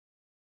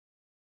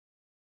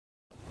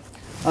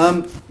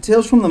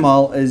Tales from the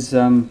Mall is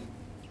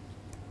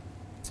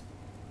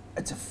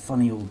it's a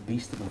funny old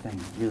beast of a thing,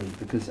 really,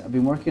 because I've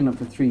been working on it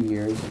for 3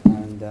 years,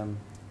 and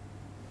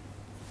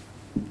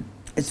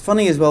it's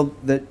funny as well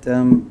that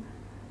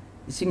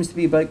it seems to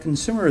be about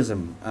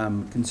consumerism.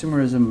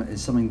 Consumerism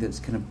is something that's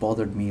kind of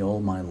bothered me all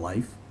my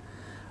life.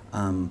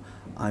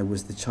 I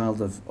was the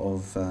child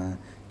of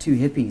two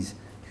hippies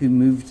who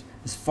moved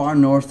as far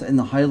north in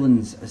the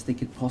Highlands as they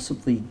could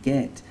possibly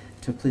get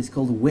to a place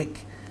called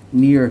Wick,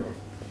 near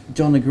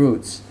John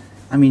O'Groats.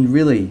 I mean,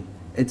 really,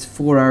 it's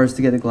 4 hours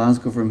to get to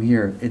Glasgow from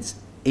here. It's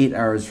 8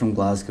 hours from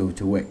Glasgow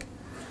to Wick.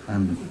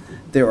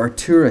 There are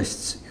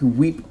tourists who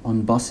weep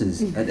on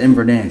buses at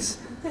Inverness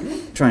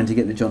trying to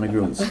get to John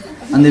O'Groats,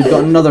 and they've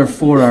got another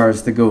 4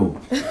 hours to go.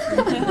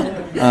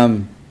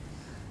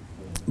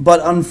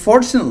 But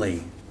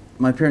unfortunately,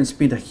 my parents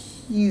made a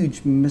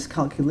huge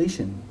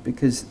miscalculation,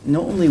 because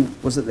not only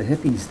was it the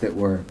hippies that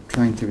were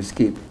trying to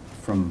escape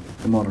from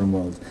the modern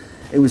world,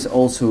 it was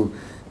also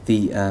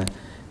the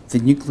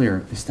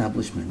nuclear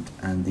establishment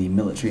and the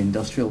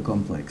military-industrial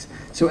complex.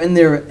 So in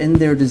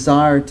their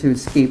desire to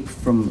escape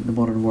from the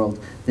modern world,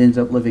 they ended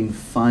up living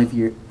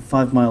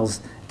 5 miles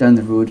down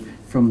the road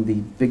from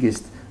the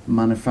biggest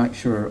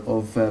manufacturer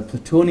of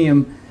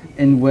plutonium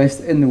in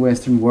the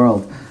Western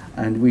world,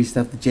 and we used to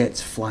have the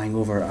jets flying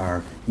over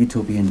our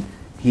utopian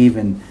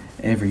haven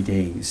every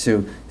day.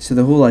 So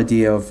the whole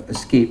idea of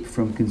escape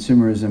from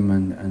consumerism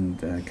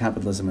and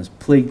capitalism has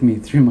plagued me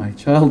through my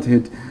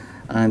childhood,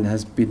 and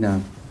has been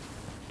a...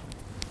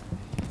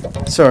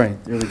 Sorry,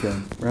 there we go.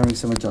 We're having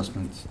some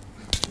adjustments.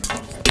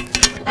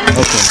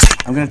 Okay,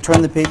 I'm going to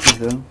turn the pages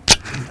though.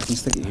 Let's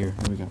stick it here.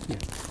 Here we go.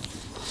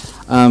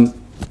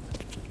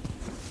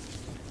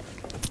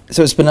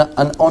 So it's been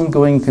an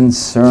ongoing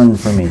concern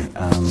for me,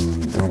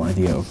 the whole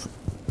idea of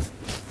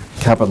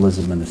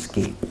capitalism and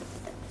escape.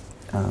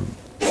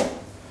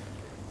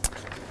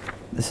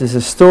 This is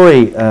a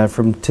story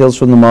from Tales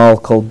from the Mall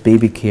called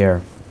Baby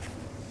Care.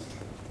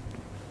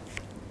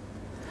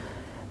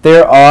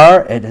 There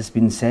are, it has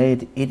been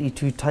said,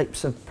 82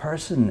 types of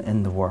person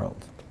in the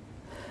world.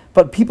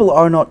 But people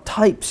are not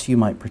types, you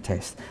might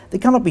protest. They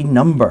cannot be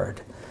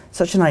numbered.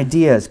 Such an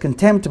idea is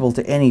contemptible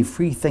to any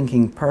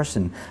free-thinking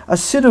person, a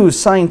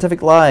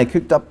pseudo-scientific lie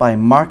cooked up by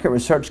market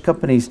research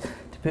companies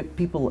to put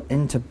people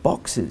into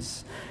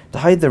boxes, to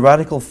hide the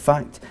radical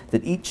fact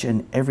that each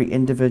and every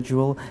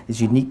individual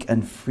is unique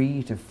and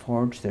free to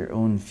forge their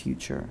own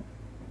future.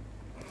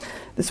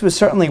 This was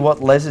certainly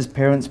what Les's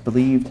parents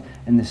believed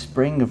in the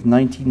spring of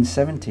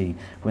 1970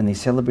 when they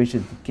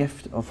celebrated the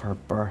gift of her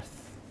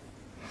birth,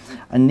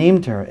 and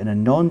named her in a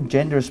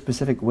non-gender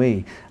specific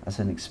way as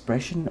an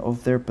expression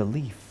of their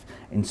belief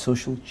in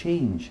social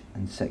change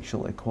and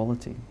sexual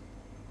equality.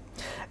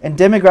 In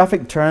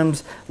demographic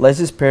terms,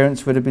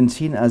 parents would have been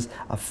seen as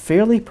a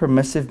fairly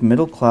permissive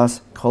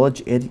middle-class,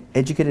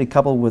 college-educated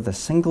couple with a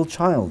single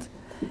child,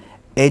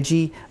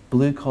 edgy,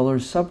 blue-collar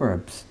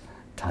suburbs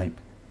type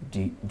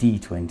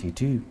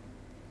D22,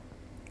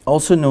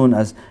 also known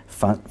as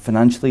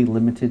financially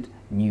limited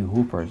New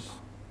Hopers.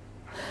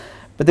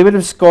 But they would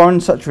have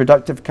scorned such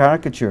reductive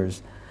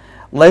caricatures.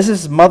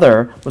 Les's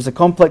mother was a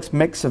complex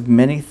mix of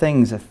many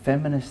things, a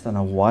feminist and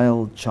a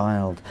wild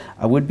child,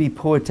 a would-be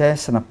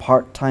poetess and a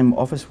part-time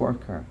office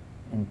worker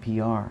in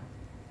PR.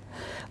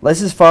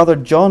 Les's father,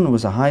 John,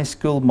 was a high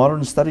school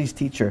modern studies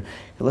teacher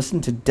who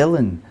listened to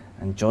Dylan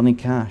and Johnny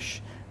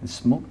Cash and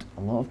smoked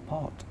a lot of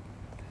pot.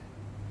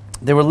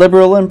 They were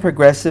liberal and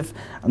progressive,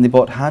 and they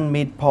bought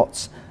handmade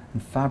pots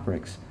and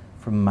fabrics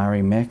from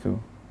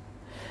Marimekko.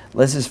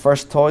 Les's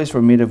first toys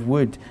were made of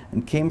wood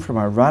and came from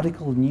a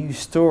radical new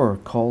store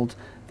called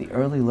the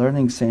Early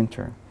Learning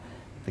Centre,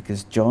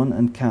 because John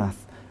and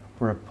Kath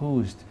were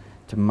opposed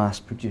to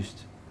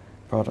mass-produced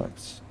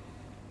products.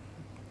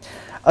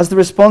 As the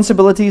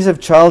responsibilities of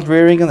child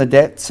rearing and the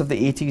debts of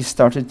the 80s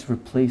started to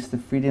replace the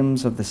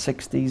freedoms of the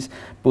 60s,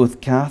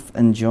 both Kath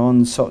and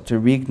John sought to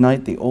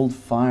reignite the old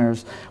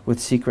fires with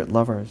secret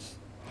lovers.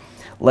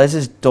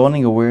 Les's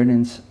dawning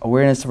awareness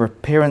of her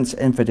parents'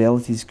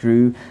 infidelities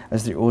grew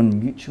as their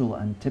own mutual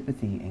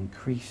antipathy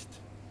increased.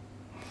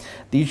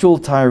 The usual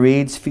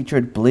tirades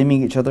featured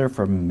blaming each other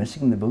for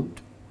missing the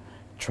boat,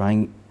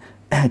 tying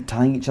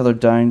each other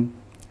down,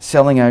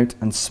 selling out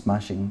and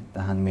smashing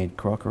the handmade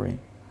crockery.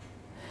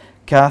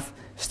 Kath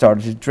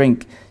started to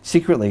drink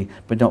secretly,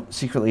 but not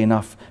secretly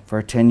enough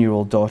for her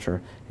 10-year-old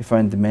daughter, who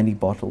found the many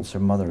bottles her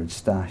mother had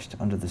stashed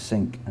under the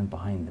sink and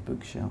behind the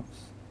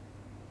bookshelves.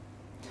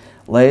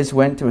 Les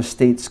went to a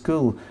state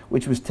school,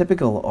 which was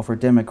typical of her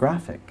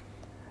demographic,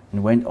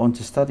 and went on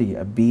to study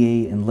a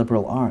BA in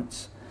liberal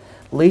arts.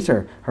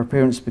 Later, her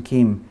parents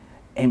became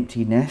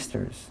empty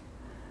nesters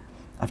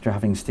after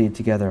having stayed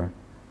together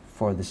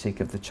for the sake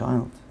of the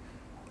child,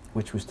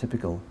 which was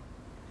typical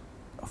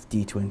of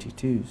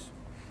D22s.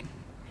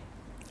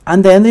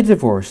 And then they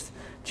divorced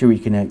to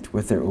reconnect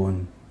with their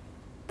own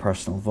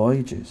personal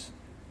voyages,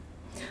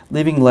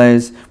 leaving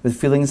Les with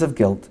feelings of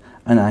guilt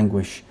and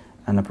anguish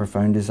and a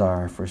profound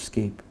desire for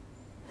escape.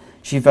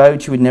 She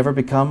vowed she would never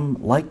become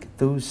like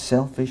those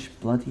selfish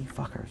bloody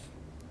fuckers.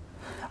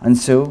 And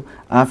so,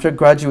 after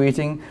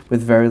graduating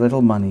with very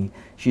little money,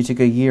 she took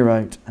a year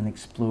out and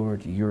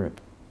explored Europe,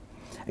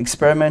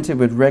 experimented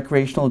with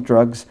recreational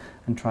drugs,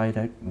 and tried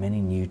out many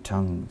new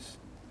tongues.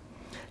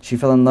 She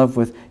fell in love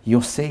with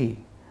José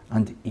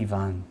and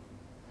Ivan,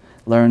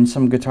 learned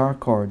some guitar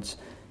chords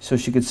so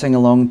she could sing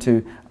along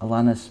to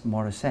Alanis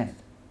Morissette,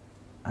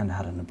 and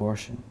had an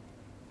abortion.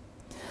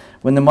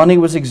 When the money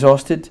was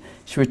exhausted,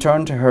 she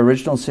returned to her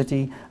original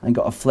city and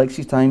got a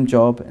flexi-time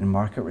job in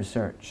market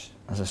research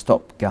as a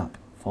stopgap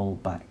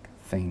fallback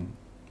thing,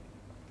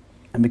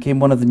 and became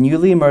one of the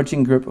newly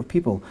emerging group of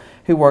people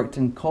who worked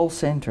in call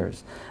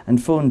centres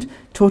and phoned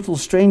total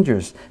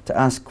strangers to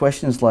ask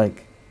questions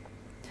like,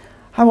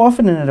 how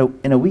often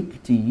in a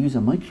week do you use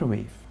a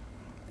microwave?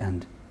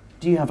 And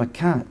do you have a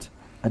cat,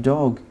 a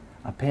dog,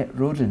 a pet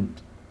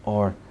rodent,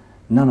 or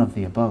none of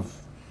the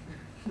above?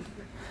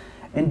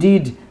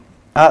 Indeed,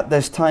 at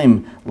this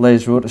time,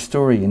 Les wrote a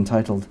story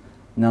entitled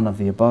None of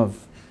the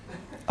Above,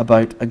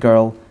 about a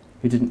girl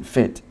who didn't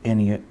fit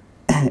any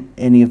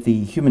of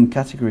the human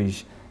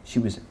categories she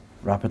was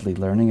rapidly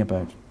learning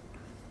about.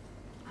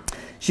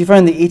 She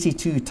found the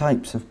 82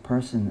 types of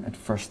person at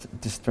first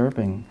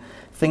disturbing,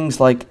 things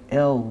like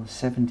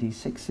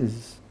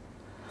L76s.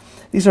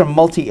 These are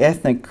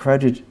multi-ethnic,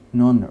 crowded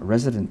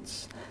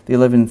non-residents. They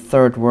live in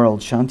third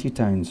world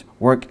shantytowns,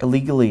 work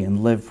illegally,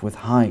 and live with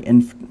high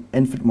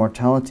infant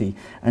mortality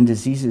and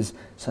diseases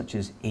such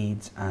as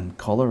AIDS and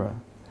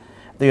cholera.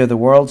 They are the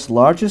world's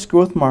largest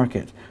growth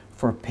market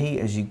for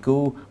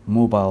pay-as-you-go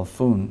mobile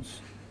phones.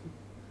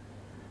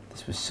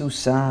 This was so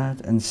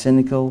sad and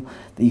cynical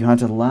that you had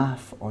to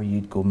laugh or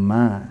you'd go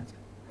mad.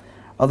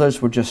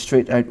 Others were just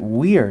straight out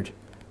weird.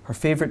 Her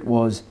favourite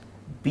was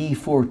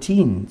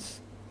B14s,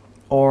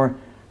 or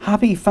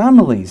happy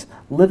families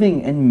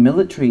living in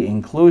military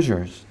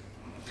enclosures,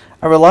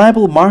 a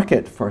reliable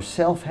market for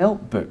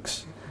self-help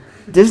books,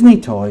 Disney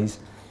toys,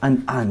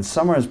 and Ann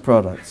Summers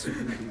products.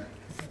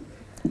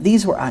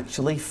 These were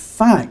actually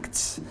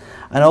facts,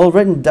 and all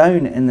written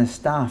down in the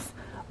staff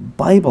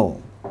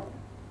Bible.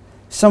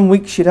 Some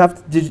weeks she'd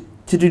have to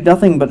do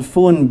nothing but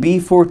phone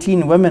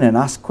B14 women and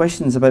ask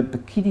questions about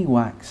bikini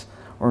wax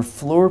or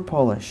floor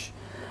polish.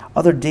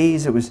 Other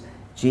days it was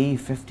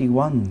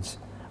J51s,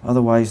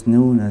 otherwise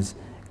known as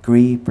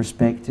grey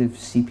perspective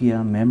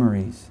sepia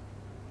memories.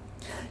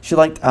 She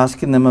liked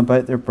asking them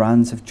about their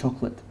brands of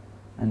chocolate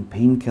and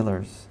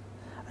painkillers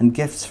and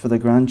gifts for the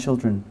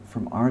grandchildren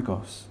from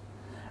Argos.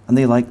 And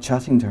they liked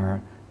chatting to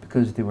her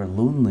because they were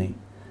lonely,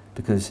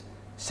 because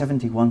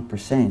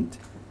 71%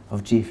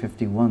 of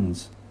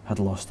J51s had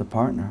lost a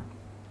partner.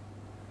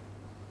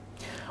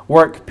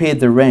 Work paid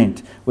the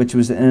rent, which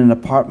was in an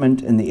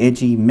apartment in the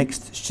edgy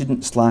mixed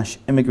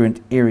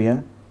student/immigrant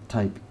area,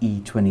 type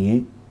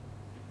E28.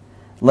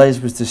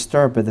 Les was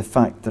disturbed by the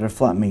fact that her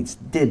flatmates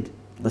did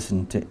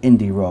listen to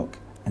indie rock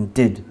and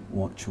did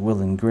watch Will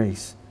and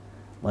Grace,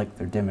 like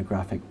their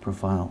demographic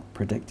profile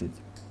predicted.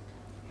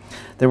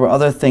 There were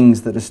other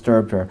things that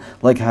disturbed her,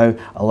 like how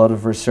a lot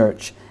of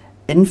research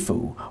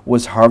info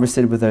was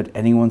harvested without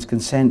anyone's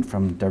consent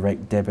from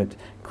direct debit,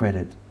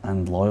 credit,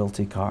 and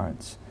loyalty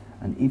cards,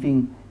 and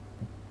even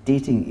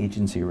dating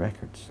agency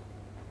records.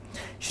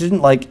 She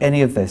didn't like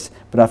any of this,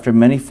 but after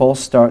many false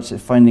starts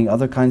at finding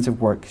other kinds of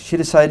work, she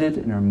decided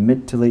in her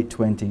mid to late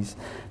 20s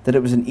that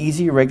it was an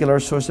easy, regular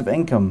source of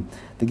income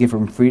that gave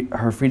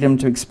her freedom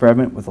to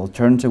experiment with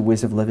alternative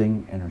ways of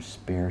living in her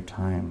spare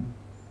time.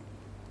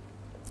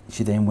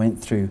 She then went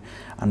through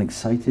an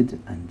excited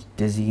and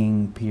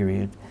dizzying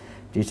period,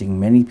 dating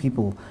many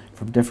people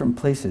from different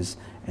places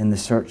in the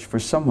search for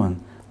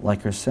someone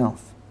like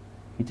herself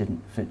who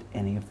didn't fit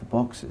any of the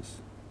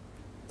boxes.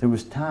 There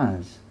was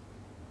Taz,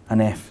 an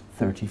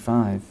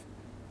F35,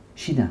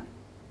 Sheena,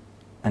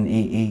 an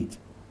A8,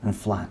 and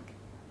Flack,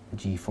 a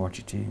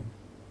G42.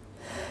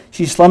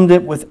 She slummed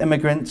it with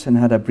immigrants and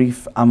had a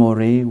brief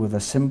amoureux with a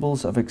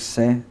symbols of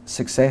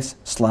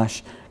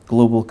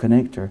success/global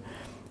connector,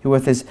 who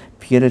with his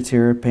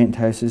pied-à-terre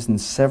penthouses in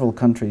several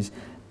countries,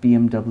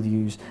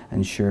 BMWs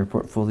and share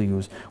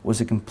portfolios,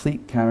 was a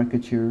complete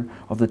caricature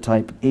of the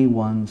type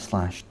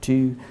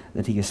A1/2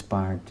 that he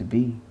aspired to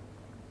be.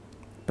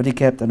 But he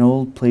kept an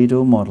old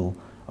Play-Doh model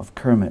of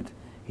Kermit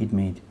he'd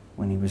made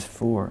when he was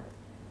 4,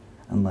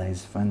 and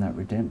Les found that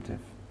redemptive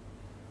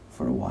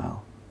for a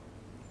while.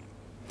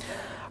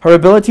 Her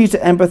ability to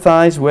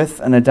empathize with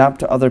and adapt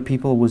to other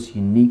people was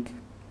unique.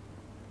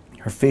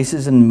 Her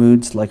faces and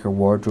moods, like her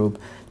wardrobe,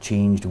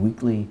 changed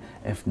weekly,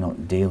 if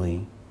not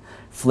daily.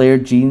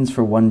 Flared jeans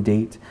for one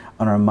date,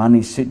 an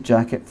Armani suit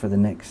jacket for the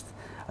next,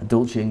 a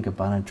Dolce &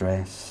 Gabbana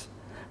dress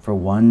for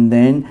one,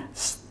 then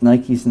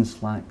Nikes and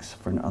slacks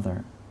for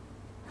another.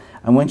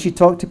 And when she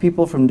talked to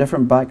people from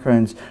different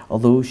backgrounds,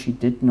 although she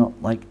did not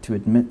like to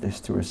admit this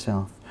to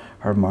herself,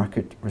 her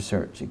market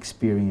research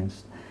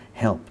experience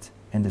helped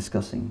in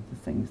discussing the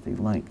things they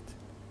liked.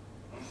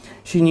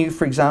 She knew,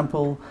 for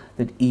example,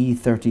 that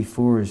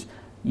E34s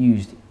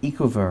used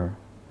Ecover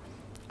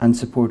and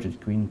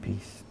supported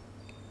Greenpeace,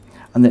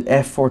 and that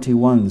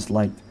F41s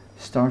liked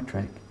Star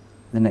Trek,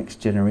 The Next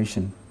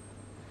Generation,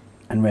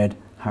 and read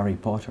Harry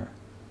Potter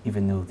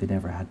even though they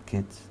never had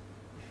kids.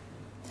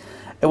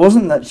 It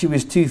wasn't that she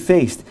was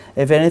two-faced.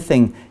 If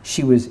anything,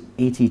 she was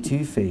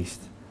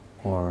 82-faced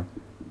or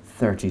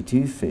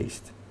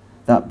 32-faced,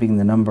 that being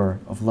the number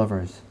of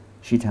lovers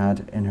she'd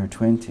had in her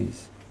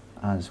 20s,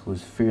 as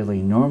was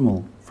fairly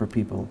normal for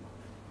people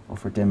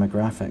of her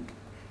demographic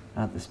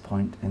at this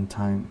point in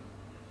time.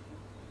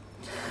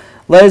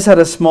 Les had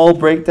a small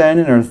breakdown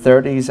in her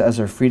 30s as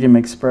her freedom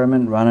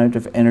experiment ran out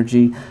of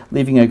energy,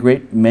 leaving a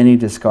great many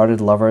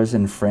discarded lovers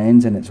and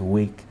friends in its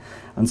wake,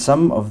 and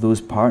some of those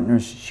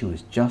partners she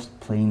was just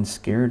plain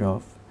scared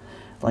of,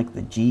 like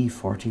the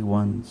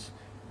G41s.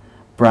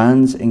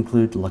 Brands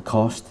include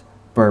Lacoste,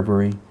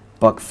 Burberry,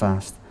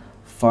 Buckfast,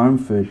 Farm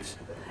Foods,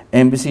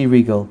 Embassy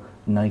Regal,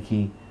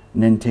 Nike,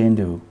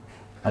 Nintendo,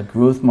 a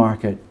growth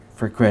market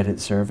for credit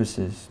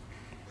services.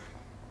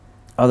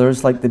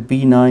 Others, like the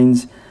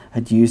B9s,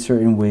 had used her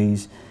in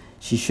ways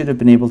she should have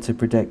been able to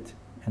predict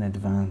in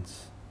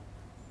advance.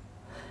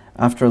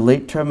 After a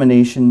late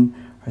termination,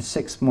 her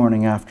 6th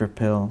morning after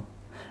pill,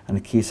 and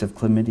a case of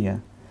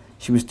chlamydia,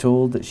 she was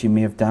told that she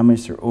may have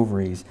damaged her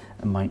ovaries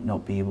and might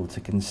not be able to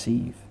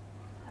conceive.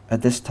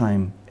 At this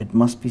time, it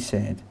must be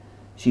said,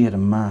 she had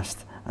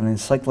amassed an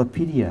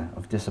encyclopedia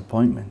of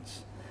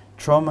disappointments,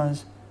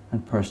 traumas,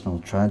 and personal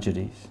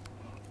tragedies,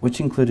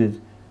 which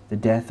included the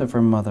death of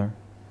her mother,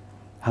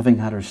 having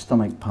had her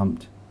stomach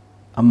pumped,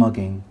 a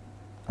mugging,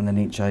 and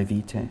an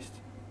HIV test.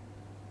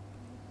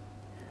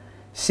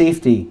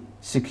 Safety,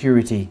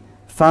 security,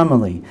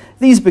 family,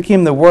 these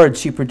became the words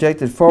she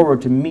projected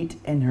forward to meet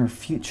in her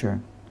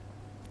future.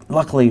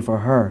 Luckily for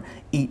her,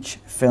 each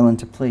fell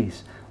into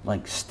place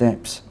like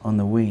steps on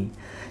the way.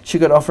 She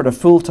got offered a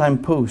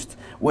full-time post,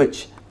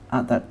 which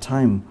at that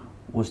time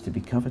was to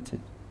be coveted.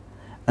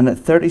 And at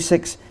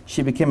 36,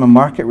 she became a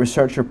market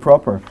researcher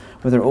proper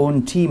with her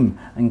own team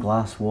and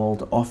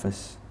glass-walled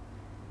office.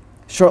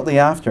 Shortly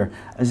after,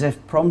 as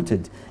if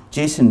prompted,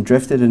 Jason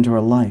drifted into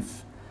her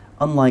life.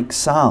 Unlike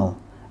Sal,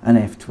 an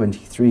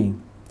F-23,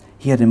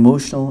 he had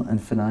emotional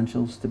and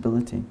financial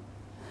stability.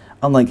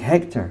 Unlike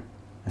Hector,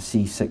 a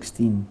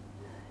C-16,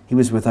 he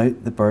was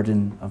without the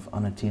burden of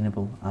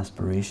unattainable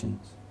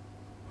aspirations.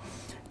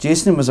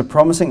 Jason was a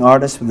promising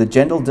artist with a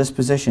gentle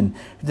disposition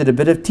who did a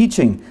bit of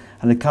teaching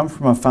and had come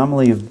from a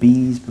family of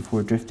Bs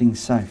before drifting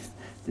south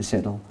to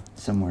settle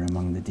somewhere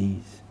among the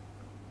Ds.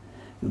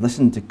 He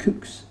listened to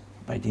Cooks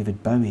by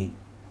David Bowie.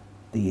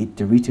 They ate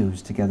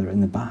Doritos together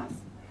in the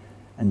bath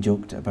and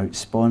joked about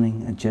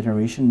spawning a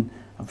generation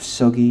of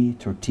soggy,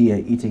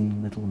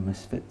 tortilla-eating little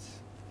misfits.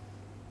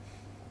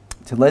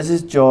 To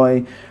Liz's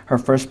joy, her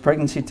first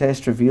pregnancy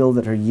test revealed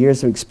that her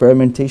years of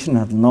experimentation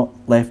had not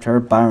left her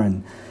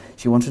barren.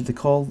 She wanted to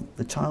call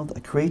the child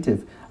a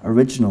creative,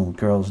 original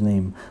girl's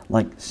name,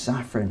 like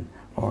Saffron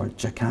or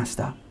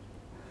Jocasta.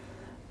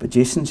 But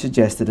Jason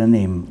suggested a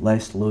name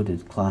less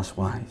loaded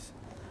class-wise,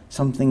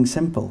 something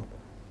simple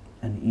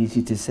and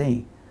easy to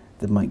say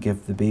that might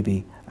give the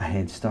baby a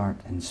head start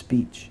in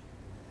speech.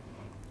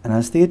 And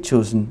as they had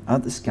chosen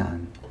at the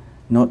scan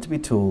not to be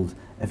told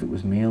if it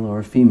was male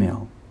or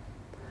female,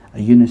 a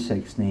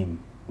unisex name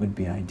would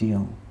be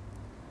ideal,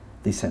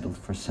 they settled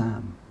for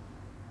Sam.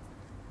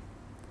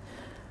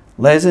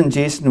 Les and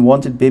Jason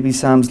wanted baby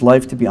Sam's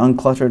life to be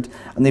uncluttered,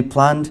 and they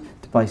planned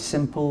to buy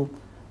simple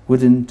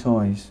wooden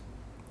toys.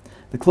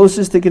 The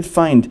closest they could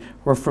find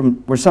were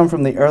some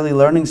from the Early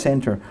Learning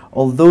Centre.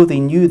 Although they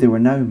knew they were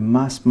now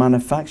mass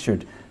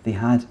manufactured, they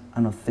had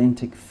an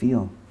authentic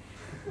feel.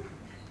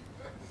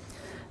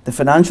 The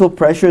financial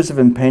pressures of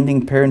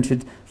impending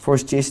parenthood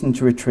forced Jason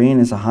to retrain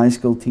as a high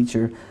school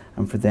teacher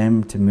and for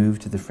them to move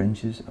to the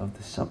fringes of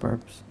the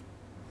suburbs,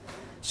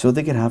 so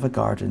they could have a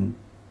garden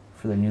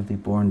for their newly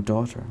born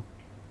daughter.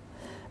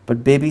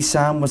 But baby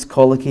Sam was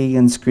colicky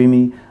and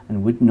screamy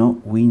and would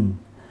not wean,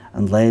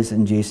 and Les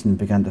and Jason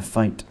began to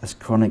fight as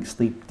chronic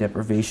sleep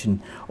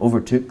deprivation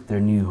overtook their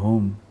new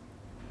home.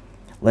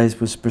 Les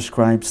was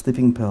prescribed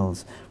sleeping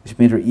pills, which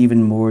made her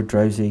even more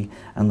drowsy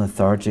and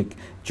lethargic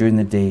during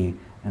the day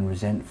and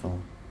resentful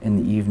in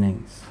the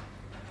evenings.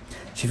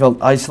 She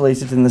felt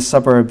isolated in the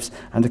suburbs,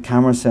 and to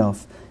calm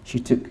herself, she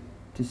took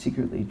to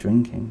secretly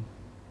drinking.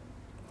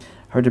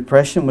 Her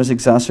depression was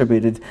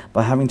exacerbated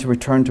by having to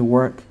return to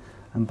work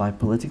and by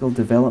political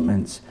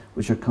developments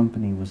which her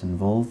company was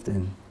involved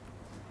in.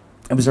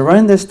 It was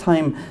around this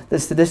time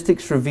that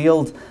statistics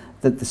revealed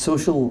that the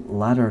social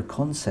ladder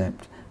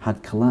concept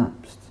had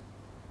collapsed,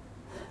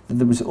 that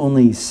there was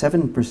only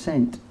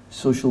 7%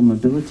 social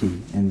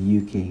mobility in the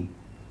UK,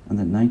 and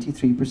that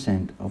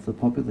 93% of the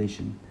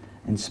population,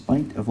 in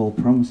spite of all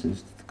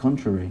promises to the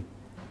contrary,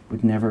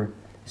 would never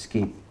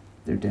escape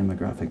their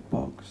demographic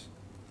box.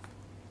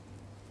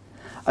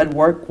 I'd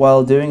work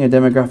while doing a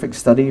demographic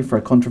study for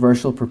a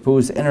controversial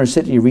proposed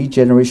inner-city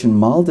regeneration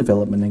mall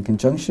development in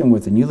conjunction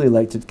with the newly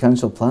elected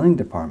council planning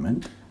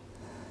department.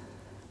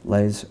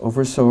 Les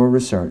oversaw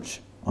research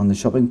on the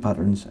shopping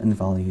patterns and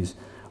values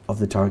of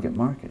the target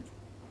market,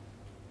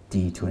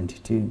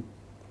 D22.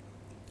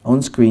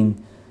 On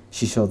screen,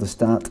 she saw the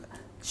stats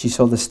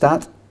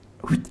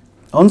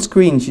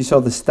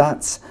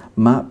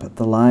map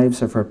the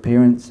lives of her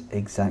parents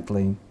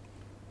exactly.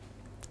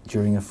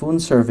 During a phone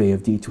survey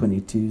of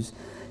D22s,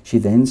 she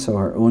then saw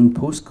her own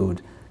postcode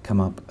come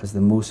up as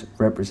the most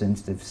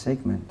representative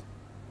segment,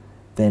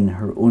 then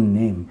her own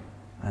name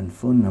and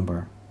phone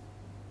number.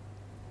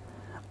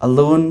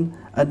 Alone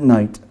at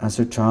night as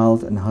her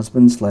child and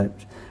husband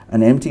slept,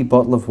 an empty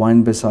bottle of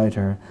wine beside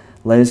her,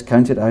 Les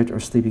counted out her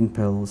sleeping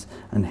pills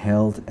and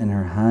held in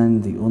her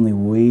hand the only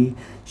way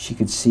she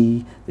could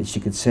see that she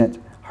could set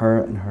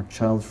her and her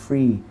child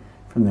free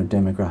from their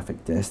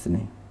demographic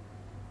destiny.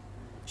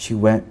 She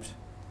wept,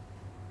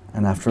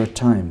 and after a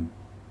time,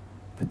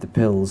 put the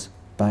pills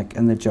back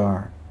in the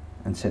jar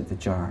and set the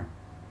jar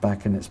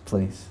back in its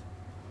place.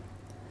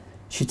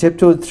 She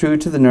tiptoed through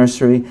to the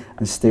nursery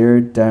and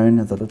stared down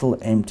at the little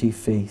empty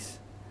face.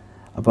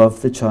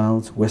 Above the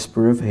child's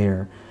whisper of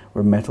hair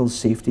were metal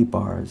safety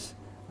bars,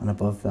 and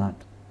above that,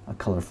 a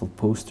colourful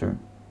poster.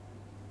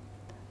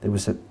 There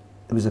was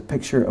a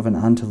picture of an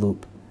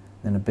antelope,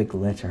 then a big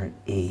letter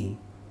A.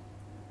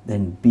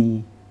 Then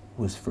B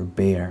was for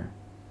bear.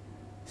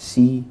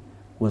 C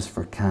was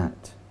for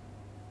cat.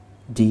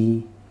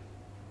 D,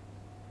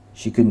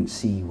 she couldn't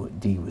see what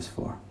D was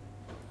for.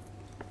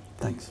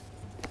 Thanks.